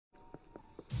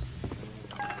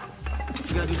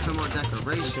We gotta do some more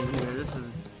decoration here. This has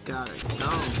gotta go.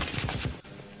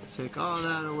 Take all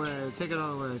that away. Take it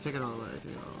all away. Take it all away.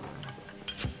 Take it all away.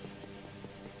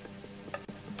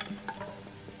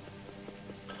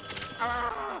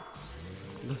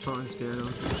 The phone scared him.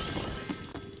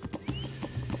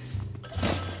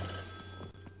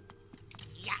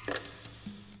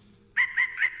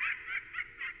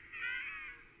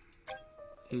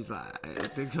 He's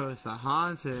like, the ghosts are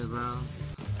haunted, bro.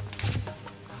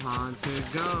 Haunted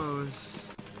ghosts.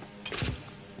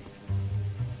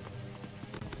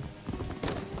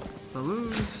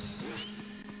 Balloons.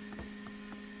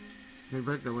 Can we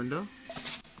break the window?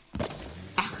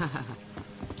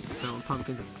 Throwing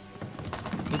pumpkins.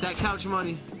 Get that couch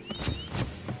money.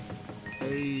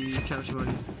 Hey, couch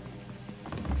money.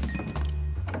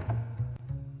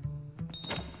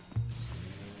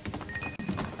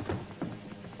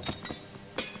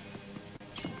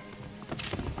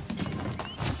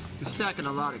 We're stacking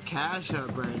a lot of cash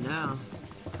up right now.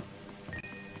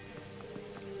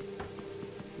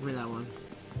 Give me that one.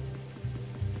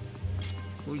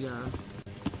 Oh yeah.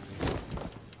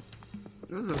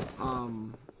 There's a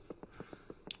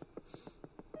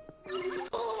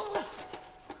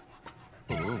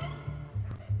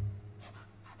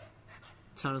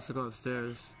Time us to go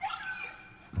upstairs.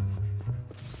 Well,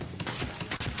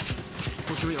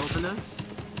 can we open this?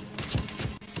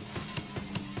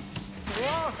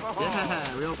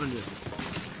 Yeah, we opened it.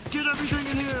 Get everything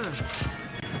in here!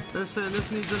 Listen,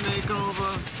 this needs a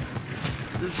makeover.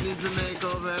 This needs a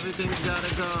makeover. Everything's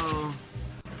gotta go.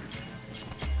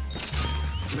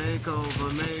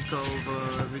 Makeover,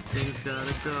 makeover. Everything's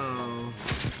gotta go.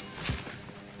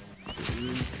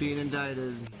 Being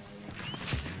indicted.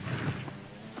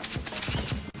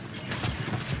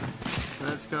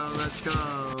 Let's go, let's go.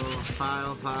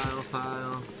 File, file,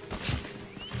 file.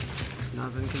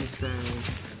 Nothing can stay.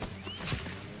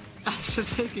 It's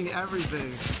just taking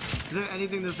everything. Is there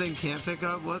anything this thing can't pick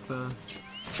up? What the?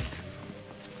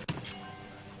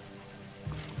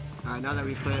 Alright, now that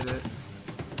we cleared it.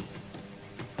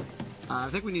 I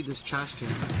think we need this trash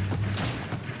can.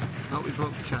 Oh, we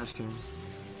broke the trash can.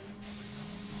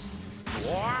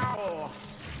 Wow!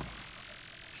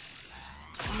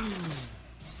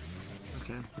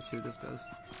 Okay, let's see what this does.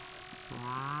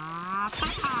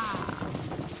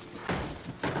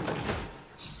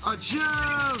 A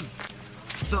gem!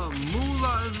 The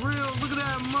moolah is real. Look at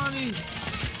that money.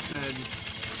 And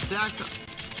stacked up.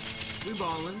 We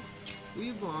ballin'.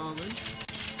 We ballin'.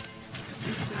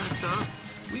 We stacked up.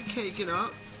 We caking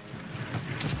up.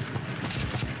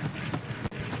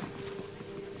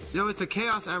 Yo, it's a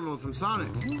Chaos Emerald from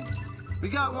Sonic. We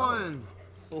got one.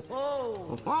 Oh,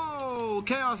 oh. Oh,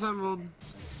 Chaos Emerald.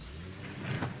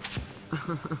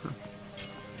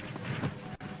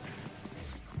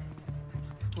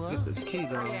 Get this key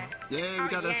though. Yeah, we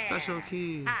got a special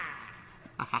key. Ha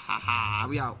ha ha ha.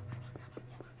 We out.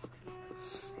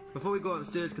 Before we go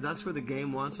upstairs, because that's where the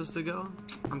game wants us to go,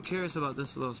 I'm curious about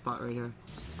this little spot right here.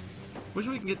 Wish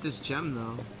we can get this gem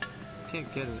though. Can't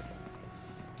get it.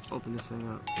 Open this thing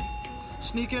up.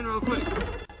 Sneak in real quick.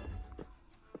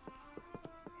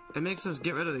 It makes us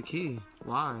get rid of the key.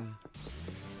 Why?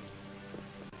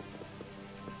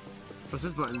 What's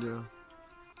this button do?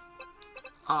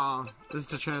 Oh, this is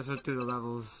to transfer through the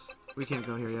levels. We can't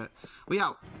go here yet. We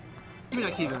out. Give me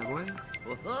that key back, boy.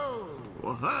 Whoa!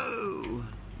 Whoa!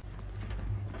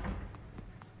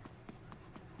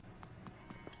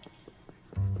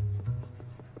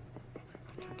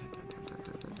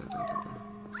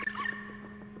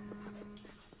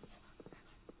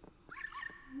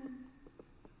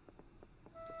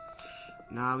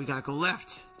 Nah, we gotta go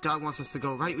left. Dog wants us to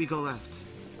go right, we go left.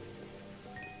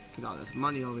 Get all this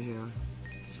money over here.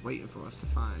 Just waiting for us to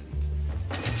find.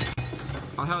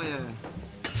 Oh, hell yeah.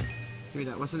 Give me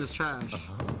that. What's in this trash?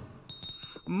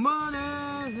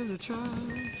 Money's in the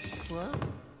trash. What?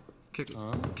 Kick it.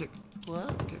 Kick.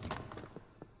 What? Kick.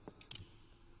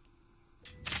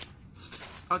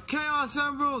 A Chaos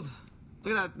Emerald!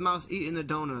 Look at that mouse eating the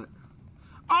donut.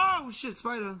 Oh, shit,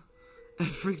 spider. It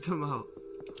freaked him out.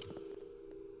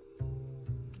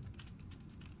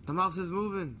 The mouse is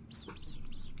moving.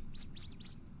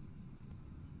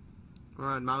 We're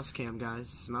on mouse cam,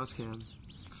 guys. Mouse cam.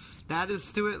 That is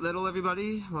Stuart Little,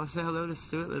 everybody. Well, say hello to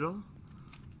Stuart Little.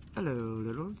 Hello,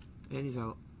 Little. And he's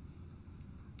out.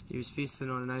 He was feasting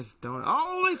on a nice donut.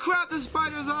 Holy crap, the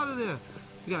spider's out of there.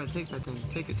 We gotta take that thing.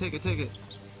 Take it, take it, take it.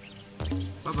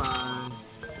 Bye-bye.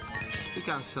 We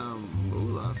got some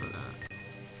moolah for that.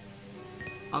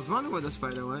 I was wondering where the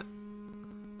spider went.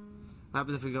 What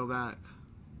happens if we go back?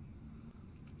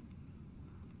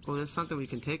 Oh, there's something we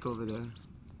can take over there.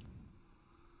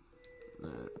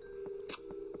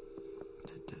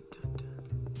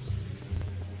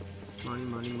 Money,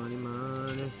 money, money,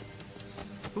 money.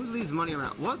 Who leaves money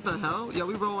around? What the hell? Yeah,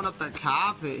 we rolling up the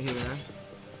carpet here.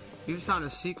 We just found a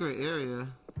secret area.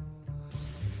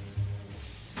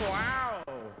 Wow.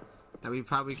 That we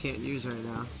probably can't use right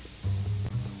now.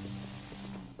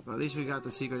 But at least we got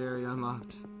the secret area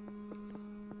unlocked.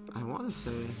 I want to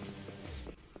say...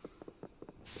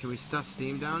 Can we stuff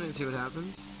steam down it and see what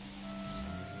happens?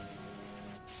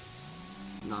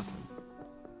 Nothing.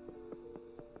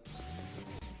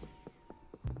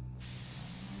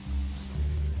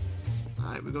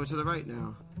 Alright, we go to the right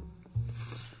now.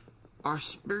 Our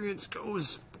experience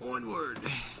goes onward,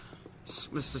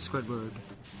 Mr. Squidward.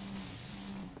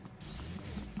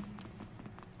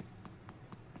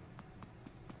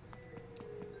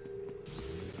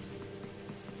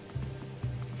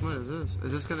 What is this?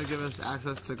 Is this gonna give us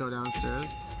access to go downstairs?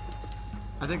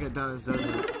 I think it does,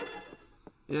 doesn't it?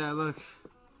 Yeah, look.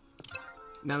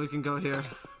 Now we can go here.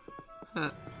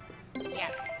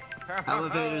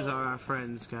 Elevators are our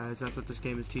friends, guys. That's what this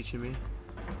game is teaching me.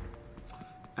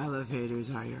 Elevators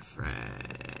are your friends.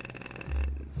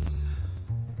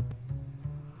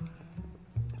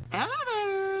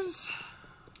 Elevators!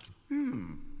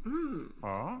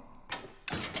 Huh?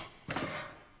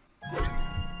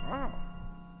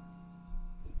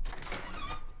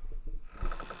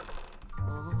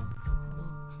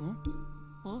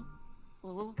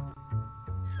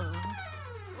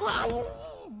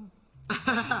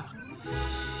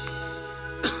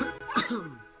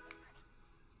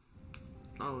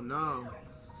 Oh no.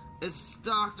 It's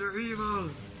Dr. Evil.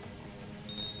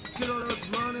 Get all those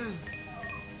money.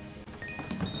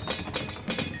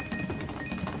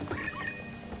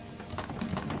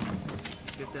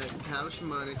 Get that couch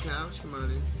money, couch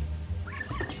money.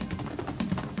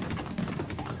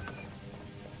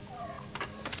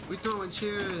 We throwing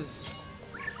cheers.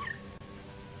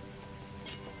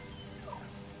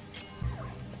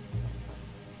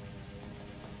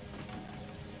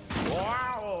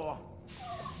 Wow.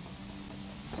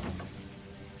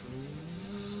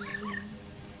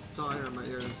 It's all I hear in my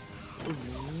ears.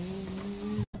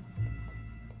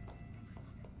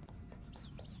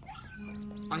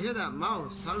 I hear that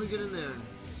mouse. How do we get in there?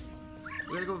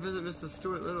 We gotta go visit Mr.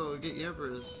 Stuart Little and get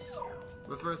Yamper's.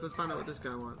 But first, let's find out what this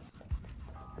guy wants.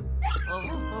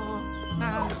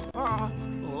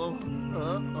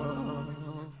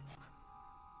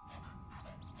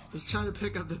 He's trying to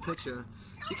pick up the picture.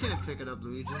 You can't pick it up,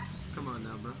 Luigi. Come on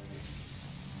now, bro.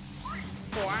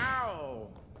 Wow.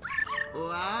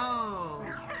 Wow.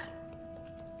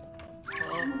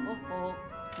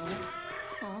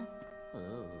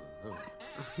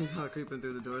 He's all creeping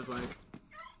through the doors like,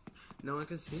 no one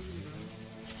can see me, bro.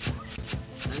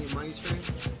 Any money train?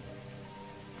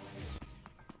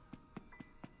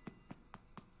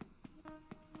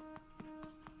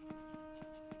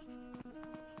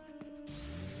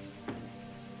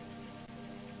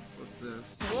 What's this?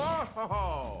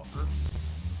 Whoa. Huh?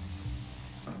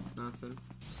 Nothing.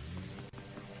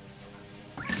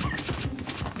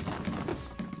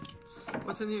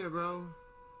 What's in here, bro?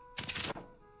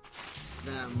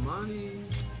 That money.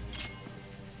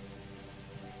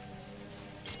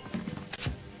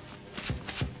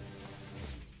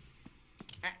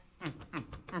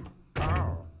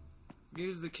 Oh.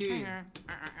 Use the key.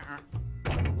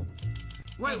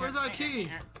 Wait, where's our key?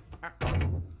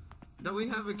 Don't we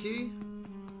have a key?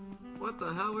 What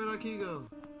the hell? Where'd our key go?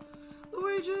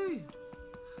 Luigi!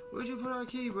 Where'd you put our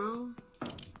key, bro?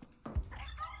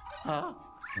 Huh?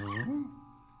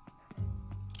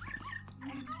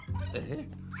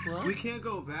 We can't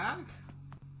go back?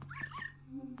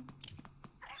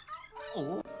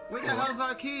 Oh. Where the hell's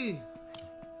our key?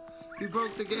 We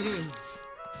broke the game.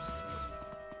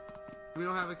 We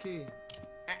don't have a key.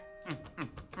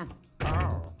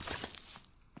 Oh.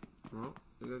 Well,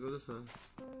 we gotta go this way.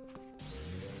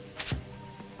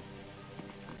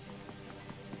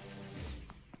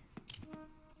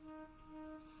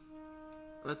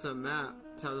 That's a map.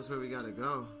 Tell us where we gotta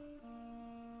go.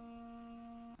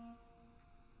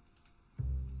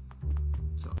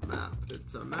 It's a map.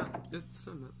 It's a map. It's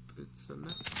a map. It's a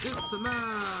map. It's a map.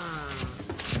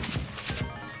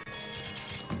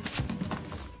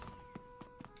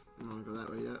 I don't wanna go that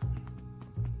way yet.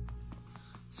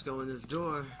 Let's go in this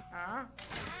door. Oh.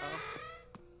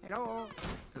 Hello.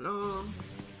 Hello.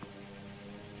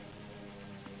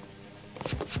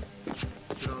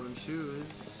 Get all them shoes.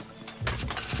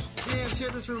 Damn, tear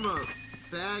this room up.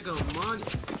 Bag of money.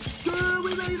 Dude,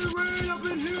 we made it rain up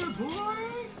in here, boy.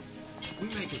 We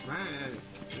make it rain.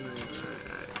 We make it rain.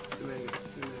 We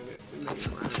make it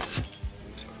rain.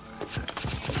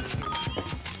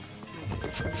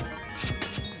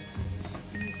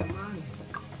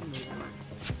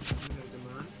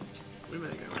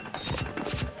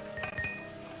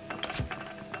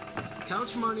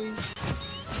 couch money.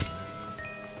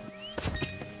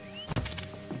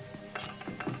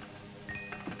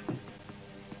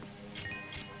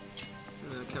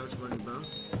 Couch money, bro.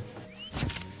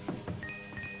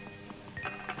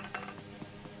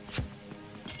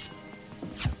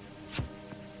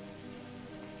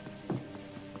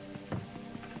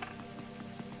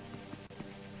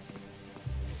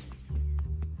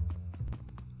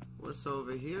 What's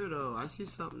over here, though? I see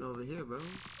something over here, bro.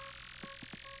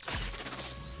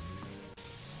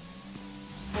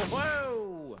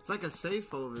 Whoa! It's like a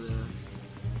safe over there.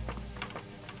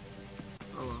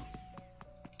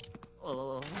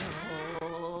 Oh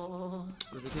well.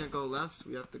 If we can't go left,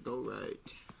 we have to go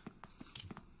right.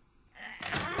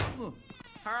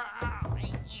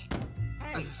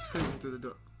 I just squeezed through the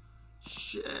door.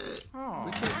 Shit!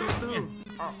 We can't go through.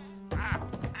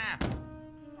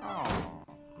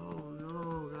 Oh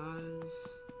no, guys.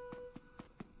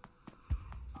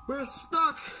 We're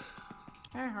stuck!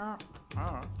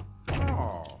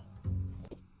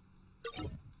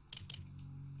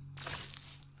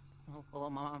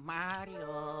 Oh,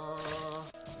 Mario.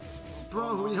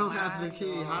 Bro, we don't have the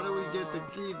key. How do we get the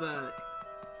key back?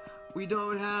 We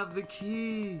don't have the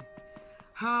key.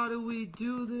 How do we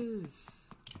do this?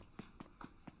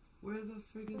 Where the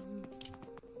frick is it?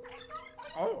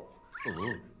 Oh.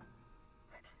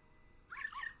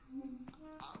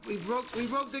 We broke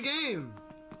the game.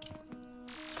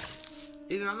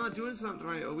 Either I'm not doing something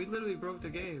right, or we literally broke the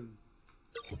game.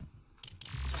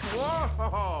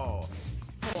 Whoa!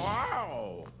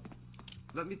 Wow!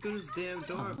 Let me through this damn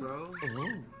door, bro.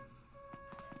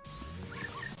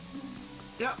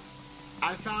 Yep.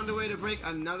 I found a way to break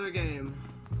another game.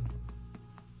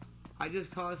 I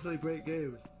just constantly break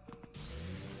games.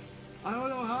 I don't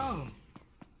know how.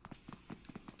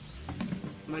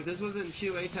 Like, this wasn't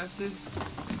QA tested.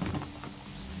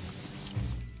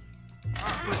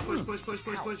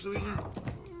 Push, Luigi.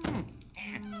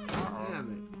 Damn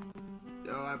it.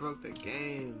 Yo, I broke the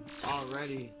game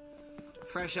already.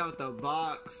 Fresh out the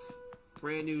box.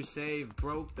 Brand new save.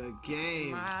 Broke the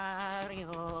game.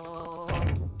 Mario.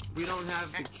 We don't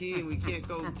have the key and we can't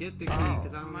go get the key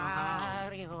because I don't know how.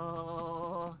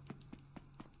 Mario.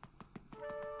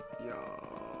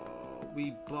 Yo,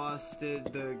 we busted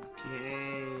the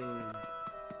game.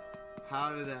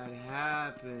 How did that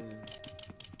happen?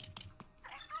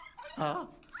 Huh?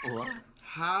 What?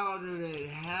 How did it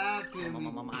happen?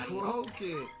 We broke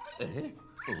it.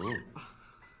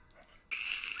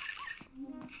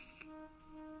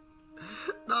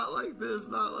 Not like this,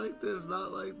 not like this,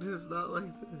 not like this, not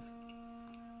like this.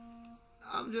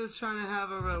 I'm just trying to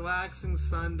have a relaxing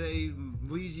Sunday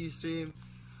Luigi stream,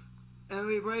 and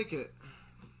we break it.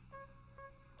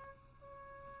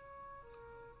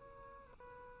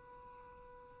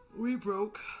 We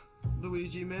broke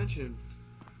Luigi Mansion.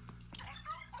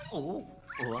 Oh,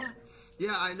 what?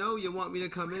 Yeah, I know you want me to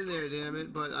come in there, damn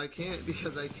it, but I can't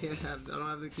because I don't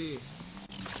have the key.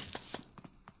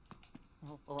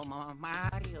 Oh,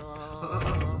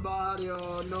 Mario.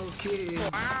 Mario, no key.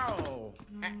 Wow.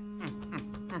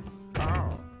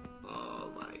 Oh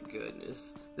my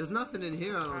goodness. There's nothing in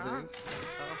here, I don't think.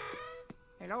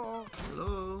 Hello.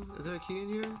 Hello? Is there a key in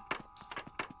here?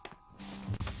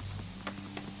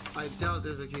 I doubt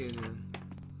there's a key in here.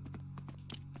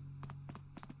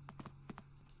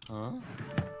 Huh?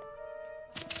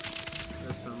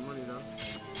 There's some money though.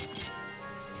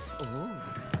 Oh.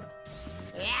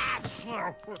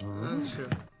 That's true.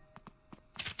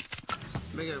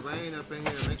 Make it rain up in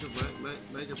here. Make it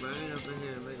rain up in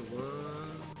here. Make it what?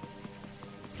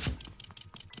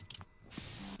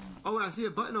 Oh, I see a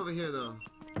button over here though.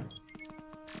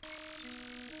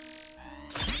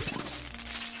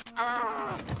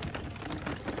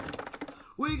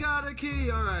 We got a key.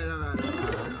 All right.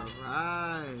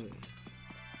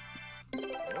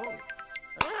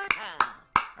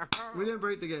 We didn't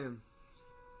break the game.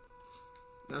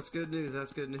 That's good news.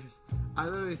 That's good news. I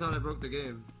literally thought I broke the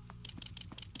game.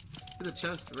 There's a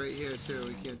chest right here too.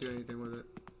 We can't do anything with it.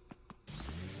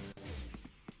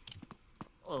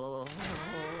 Oh.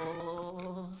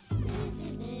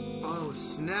 Oh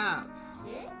snap!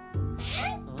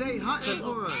 They hunting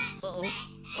for us.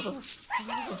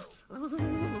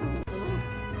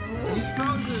 He's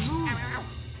frozen.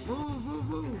 Move.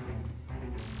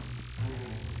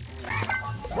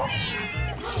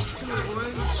 Come on, boy.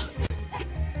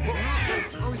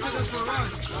 Oh, he took us for a run.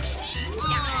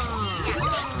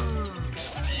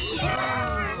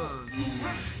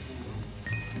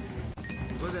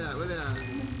 Where they at?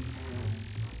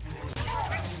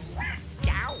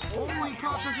 Oh, he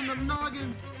popped us in the noggin.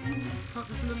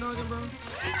 Bro.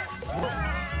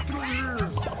 Get over here.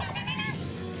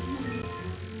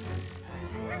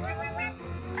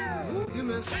 you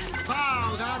missed.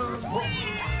 Pow, got him.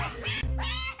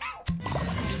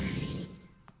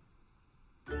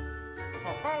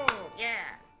 Oh,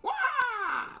 yeah.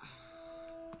 Wah!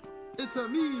 It's a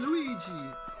me, Luigi.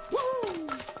 Woo!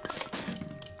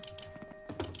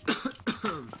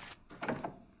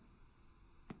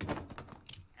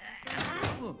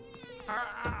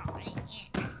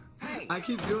 I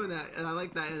keep doing that, and I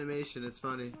like that animation. It's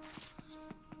funny.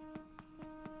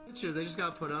 Pictures, they just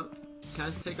got put up. Can I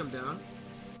just take them down?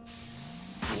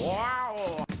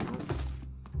 Wow.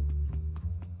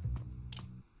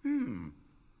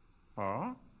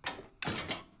 Huh?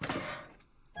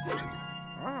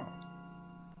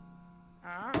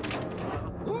 Oh.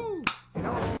 Woo!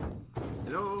 Hello.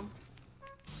 Hello.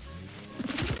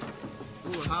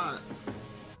 Ooh, hot.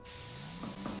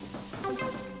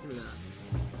 Give me that.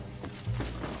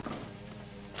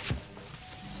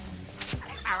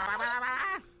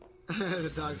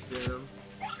 The dog scared him.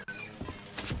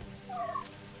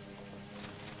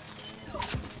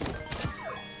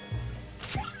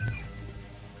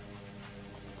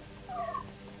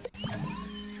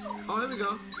 Oh, here we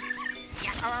go.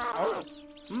 Oh.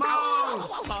 Mouse!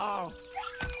 Oh.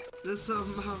 There's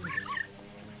some mouse.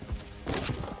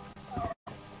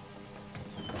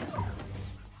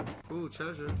 Ooh,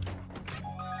 treasure.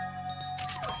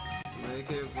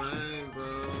 Make it rain, bro.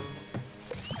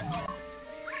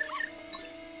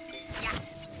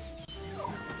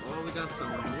 Oh, we got some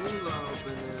moolah up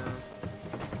in there.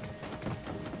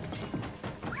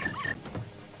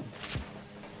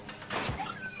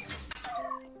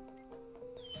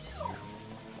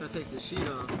 Gotta take the sheet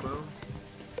off, bro.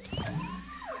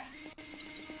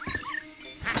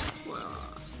 Wow.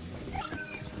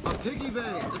 A piggy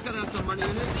bank. It's gotta have some money in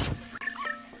it.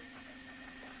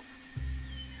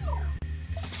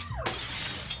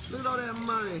 Look at all that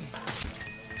money.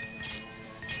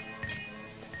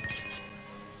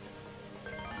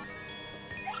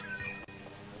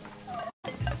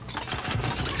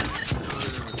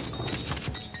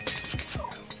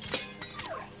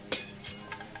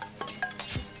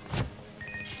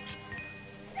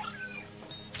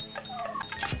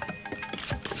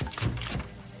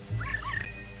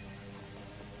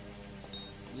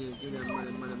 Yeah, give that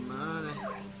money, money, money.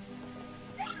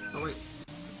 Oh, wait.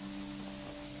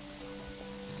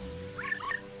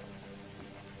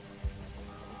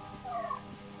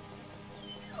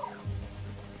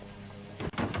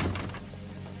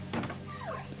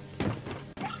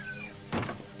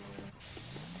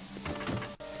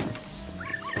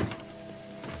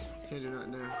 Can't do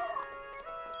nothing there.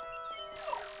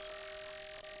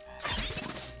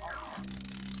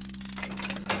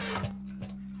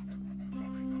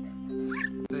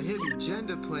 The hidden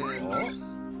gender plans.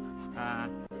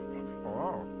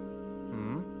 Oh.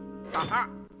 Aha!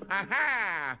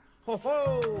 Aha! Ho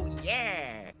ho!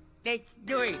 Yeah! Let's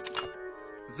do it!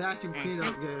 Vacuum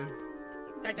cleanup game.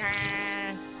 Ta-da!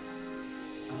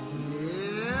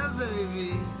 Yeah,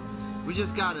 baby. We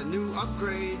just got a new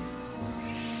upgrade.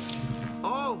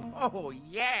 Oh! Oh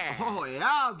yeah! Oh,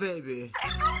 yeah, baby.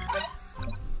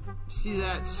 See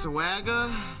that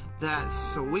swagger? That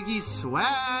swiggy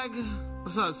swag?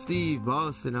 What's up, Steve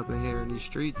Boston up in here in these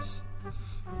streets?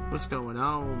 What's going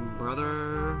on,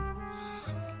 brother?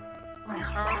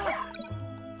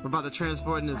 We're about to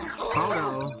transport in this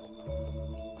photo.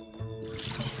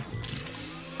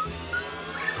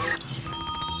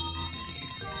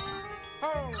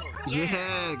 Oh,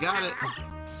 Yeah, got it.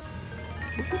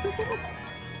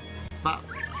 Wow.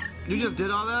 You just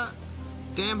did all that?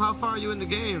 Damn, how far are you in the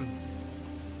game?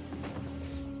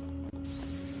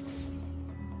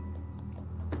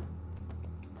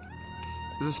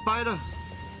 There's a spider.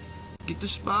 Get the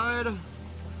spider.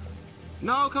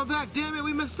 No, come back. Damn it,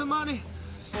 we missed the money.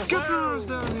 Get yours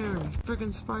down here,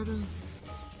 freaking spider.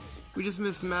 We just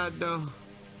missed Mad though.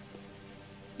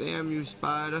 Damn you,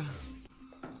 spider.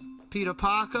 Peter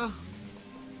Parker.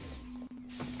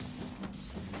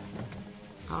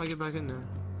 How do I get back in there?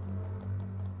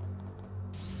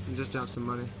 And just drop some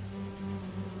money.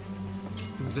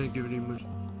 Thank you very much.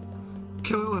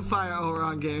 Kill it with fire. Oh,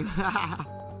 wrong game.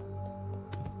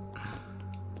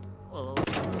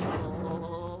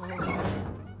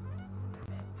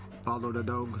 Follow the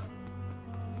dog.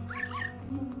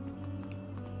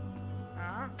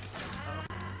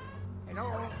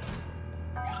 hello?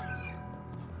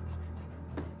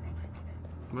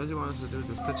 What does he want us to do with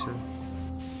this picture?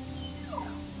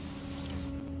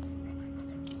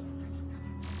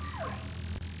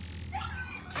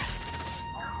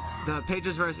 The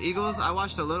Patriots vs. Eagles, I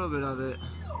watched a little bit of it.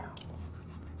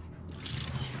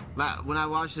 When I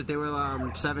watched it, they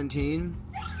were 17.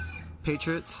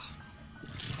 Patriots.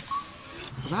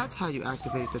 That's how you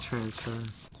activate the transfer.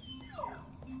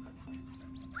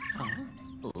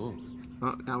 Oh.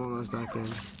 Oh, that one was back in.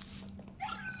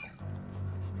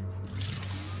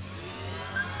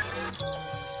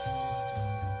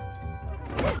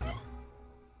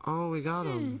 Oh, we got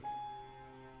him.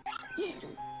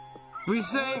 We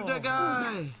saved a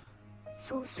guy!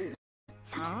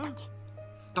 Huh?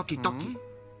 Ducky, ducky.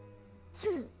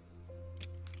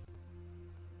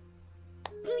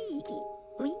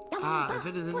 Ah, if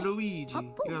it isn't Luigi,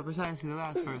 you are precisely the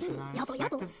last person I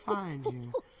expect to find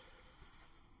here.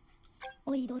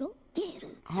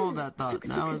 Hold that thought.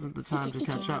 Now isn't the time to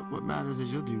catch up. What matters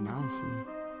is you'll do nicely.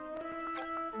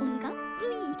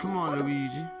 Come on,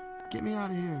 Luigi. Get me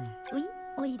out of here.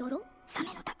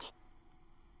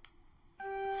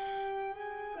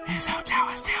 This hotel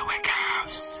is filled with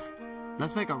ghosts.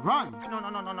 Let's make a run.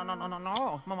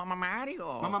 No. Mama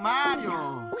Mario. Mama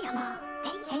Mario.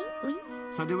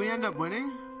 So did we end up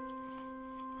winning?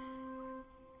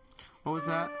 What was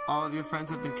that? All of your friends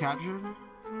have been captured?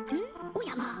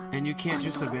 And you can't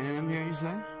just abandon them here, you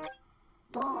say?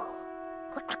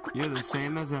 You're the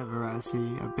same as ever, I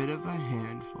see. A bit of a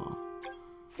handful.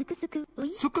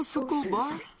 Suku suku,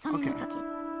 boy? Okay.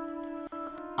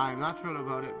 I'm not thrilled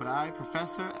about it, but I,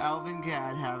 Professor Alvin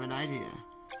Gadd, have an idea.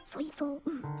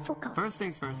 First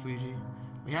things first, Luigi.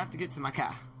 We have to get to my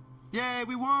car. Yay,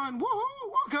 we won!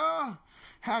 Woohoo! Waka!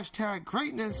 Hashtag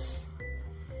greatness.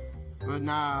 But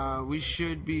nah, we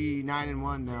should be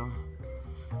 9-1 now.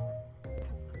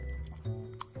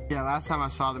 Yeah, last time I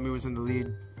saw them, we was in the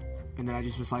lead. And then I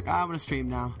just was like, I'm gonna stream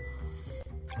now.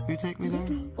 Will you take me there?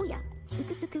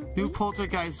 New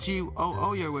Poltergeist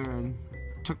GOO you're wearing.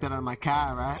 Took that out of my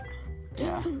car, right?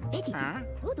 Yeah. Huh?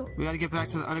 We gotta get back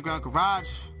to the underground garage.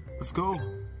 Let's go.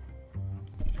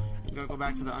 We're gonna go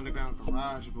back to the underground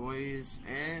garage, boys.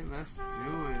 And let's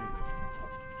do it.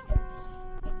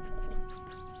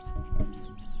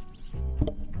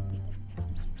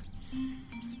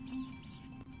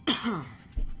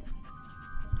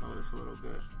 Oh, this a little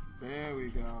bit. There we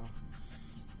go.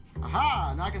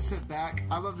 Aha! Now I can sit back.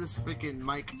 I love this freaking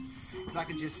mic. Because I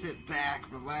can just sit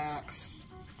back, relax.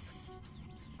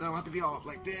 I don't have to be all up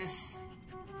like this.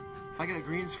 If I get a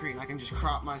green screen, I can just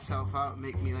crop myself out and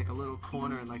make me like a little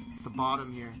corner in like the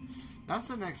bottom here. That's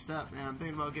the next step, man. I'm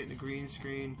thinking about getting a green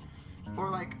screen.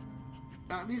 Or like,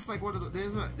 at least like one of the,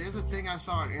 there's a thing I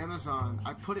saw on Amazon.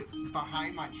 I put it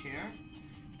behind my chair,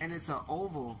 and it's an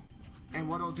oval. And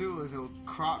what it'll do is it'll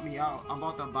crop me out. I'm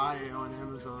about to buy it on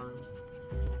Amazon.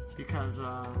 Because,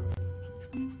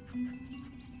 you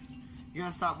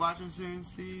gonna stop watching soon,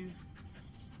 Steve?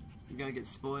 You're gonna get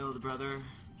spoiled, brother.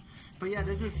 But yeah,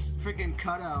 there's this freaking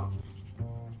cutout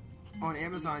on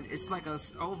Amazon. It's like a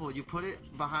oval. You put it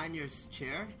behind your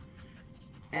chair,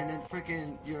 and then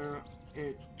freaking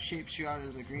it shapes you out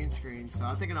as a green screen. So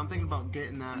I'm thinking about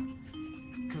getting that,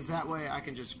 cause that way I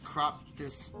can just crop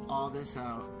all this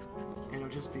out, and it'll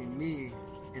just be me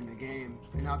in the game,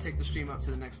 and I'll take the stream up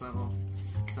to the next level.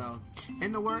 So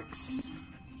in the works.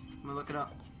 I'm gonna look it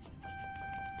up.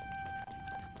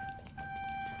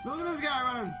 Look at this guy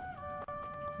running.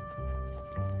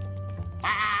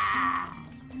 Ah!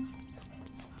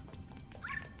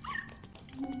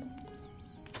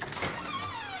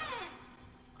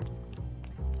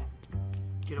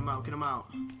 Get him out, get him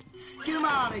out. Get him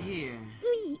out of here.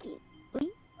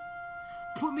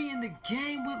 Put me in the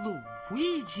game with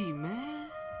Luigi, man.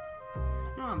 You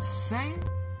know what I'm saying?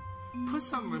 Put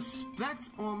some respect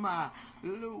on my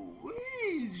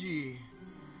Luigi.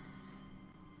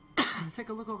 Take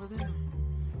a look over there.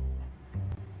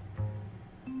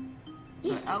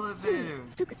 The elevator.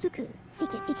 Suka.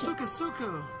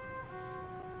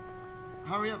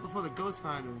 Hurry up before the ghost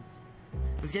find us.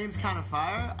 This game's kind of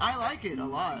fire. I like it a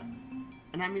lot.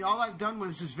 And I mean, all I've done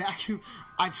was just vacuum.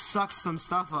 I've sucked some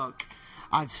stuff up.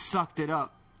 I've sucked it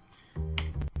up.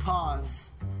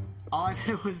 Pause. All I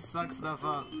did was suck stuff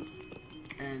up.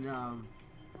 And,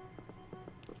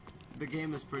 the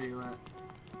game is pretty lit.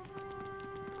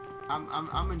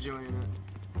 I'm enjoying it.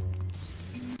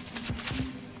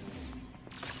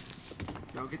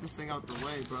 Yo, get this thing out the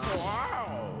way, bro.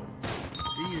 Wow.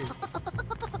 Beat it.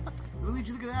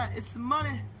 Luigi, look at that. It's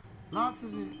money. Lots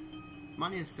of it.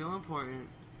 Money is still important.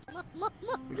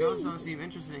 The ghosts don't seem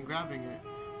interested in grabbing it.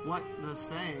 What the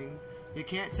saying? You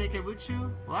can't take it with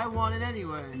you? Well, I want it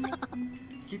anyway.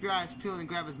 Keep your eyes peeled and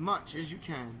grab as much as you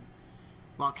can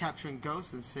while capturing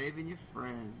ghosts and saving your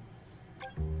friends.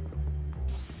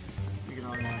 Look at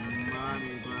all that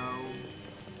money, bro.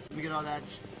 Look at all that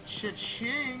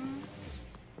cha-ching.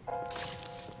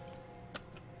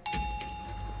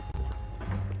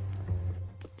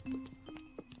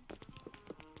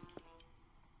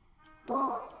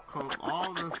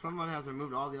 Someone has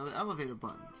removed all the other elevator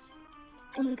buttons.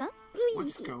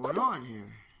 What's going on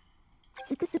here?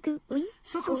 Suku,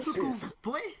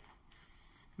 boy?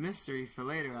 Mystery for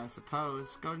later, I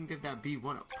suppose. Go ahead and give that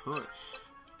B1 a push.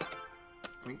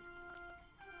 Wink.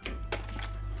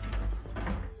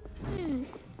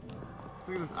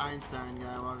 Look at this Einstein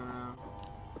guy walking around.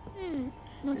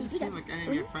 Didn't seem like any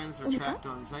of your friends were trapped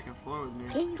on the second floor with me.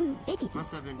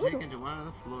 Must have been taken to one of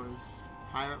the floors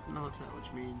higher up in the hotel,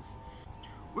 which means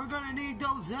we're gonna need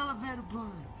those elevator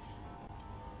buttons.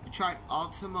 You tried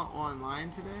Ultima Online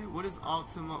today? What is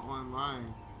Ultima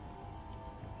Online?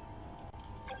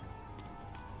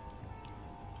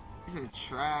 You said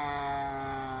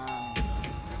trash.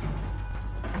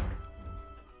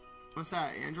 What's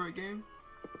that? Android game?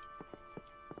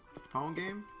 Phone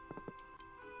game?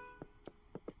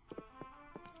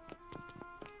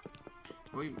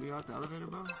 We out the elevator,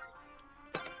 bro?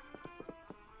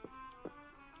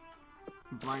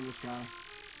 Blind this guy.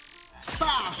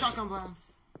 Bow! Shotgun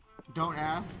blast! Don't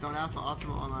ask what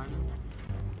Ultima Online is.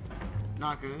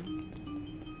 Not good.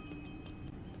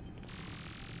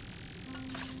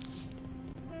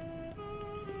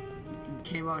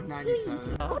 Came out in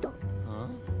 97. Huh? Where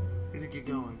do you think you're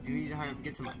going? You need to hurry up and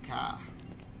get to my car.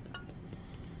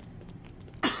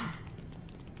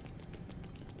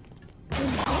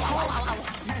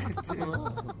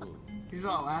 He's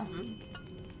all laughing.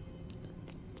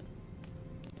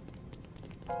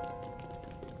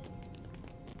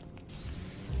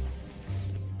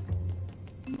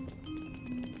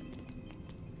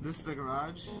 This is the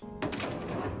garage.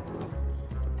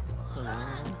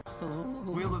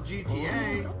 Wheel of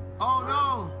GTA. Oh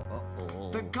no!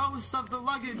 The ghost of the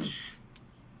luggage.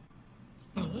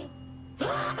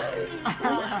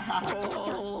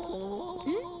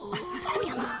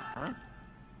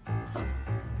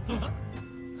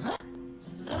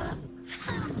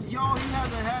 Yo, he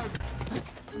has a head.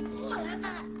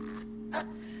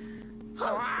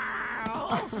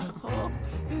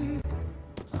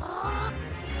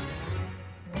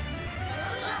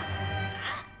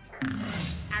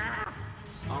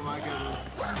 Oh my goodness.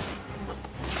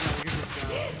 Look at this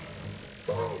guy.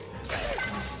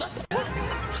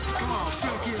 Come on,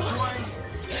 choke here, boy.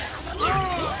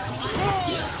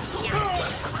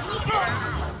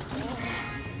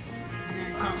 He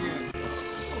ain't come yet.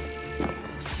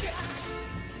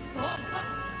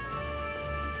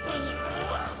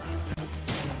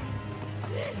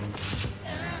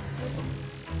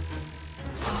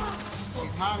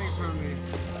 He's hiding from me.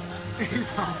 He's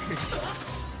talking.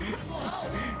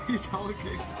 He's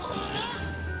talking.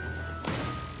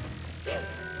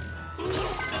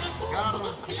 Got him.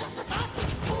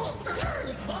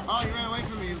 Oh, you ran away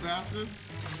from me, you bastard.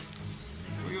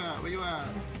 Where you at? Where you at?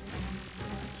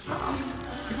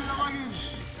 He's in the luggage.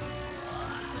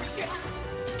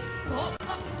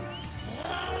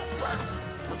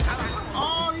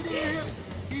 Oh, he didn't hit.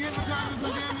 He hit the time with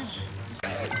some damage.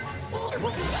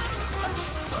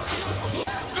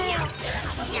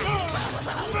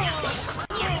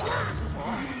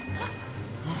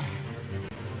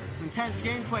 It's intense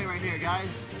gameplay right here,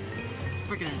 guys. It's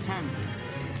freaking intense.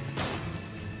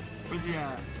 Where's he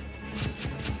at?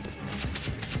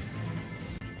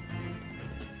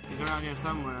 He's around here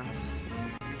somewhere.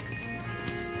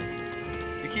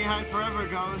 You can't hide forever,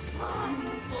 Ghost.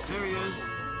 There he is.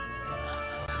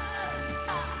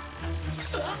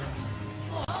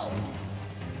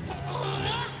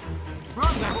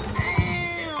 Run there!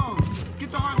 Damn!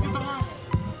 Get the hearts, get the hearts!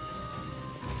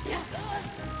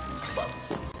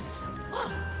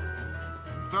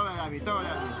 Throw that at me, throw it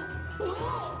at me.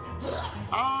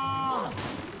 Oh!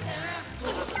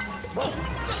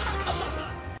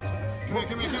 Come here,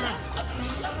 come here, come here!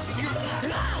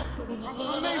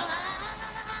 Come here!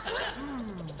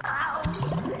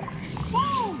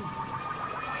 Woo!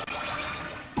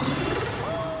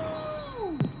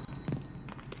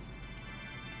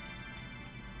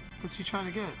 What's he trying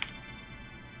to get?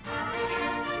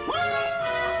 Woo!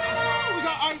 We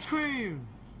got ice cream!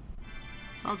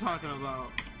 That's what I'm talking about.